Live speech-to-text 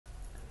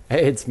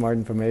Hey, it's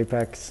Martin from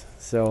Apex.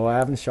 So I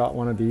haven't shot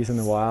one of these in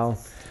a while,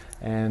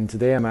 and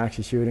today I'm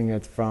actually shooting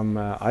it from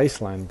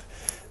Iceland.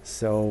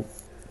 So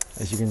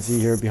as you can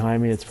see here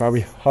behind me, it's probably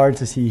hard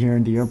to see here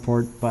in the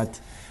airport, but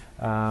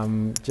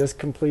just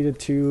completed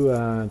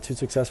two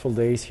successful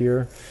days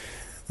here.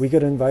 We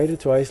got invited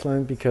to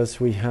Iceland because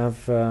we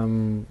have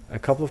a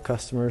couple of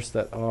customers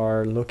that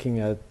are looking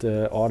at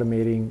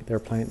automating their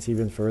plants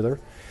even further.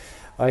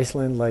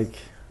 Iceland, like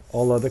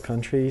all other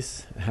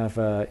countries, have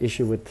an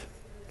issue with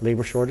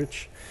labor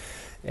shortage,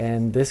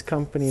 and this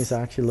company is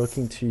actually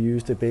looking to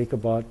use the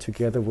BakerBot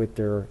together with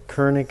their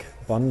Koenig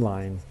bun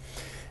line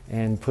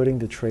and putting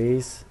the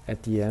trays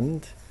at the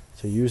end.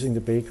 So using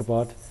the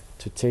BakerBot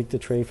to take the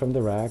tray from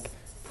the rack,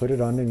 put it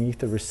underneath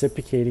the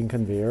reciprocating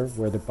conveyor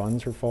where the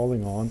buns are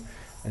falling on,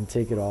 and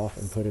take it off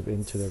and put it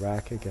into the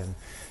rack again.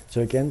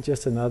 So again,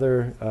 just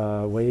another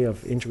way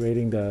of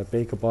integrating the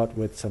BakerBot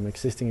with some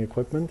existing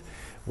equipment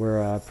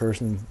where a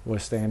person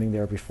was standing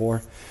there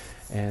before.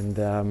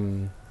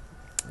 And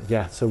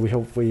yeah, so we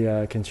hope we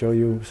can show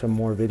you some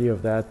more video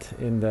of that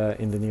in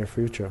the near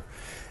future.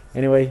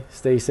 Anyway,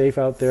 stay safe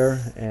out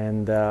there,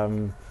 and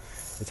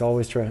it's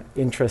always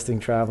interesting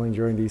traveling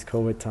during these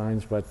COVID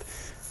times, but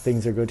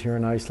things are good here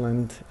in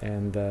Iceland,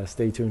 and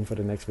stay tuned for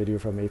the next video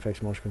from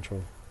Apex Motion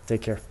Control.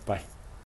 Take care. Bye.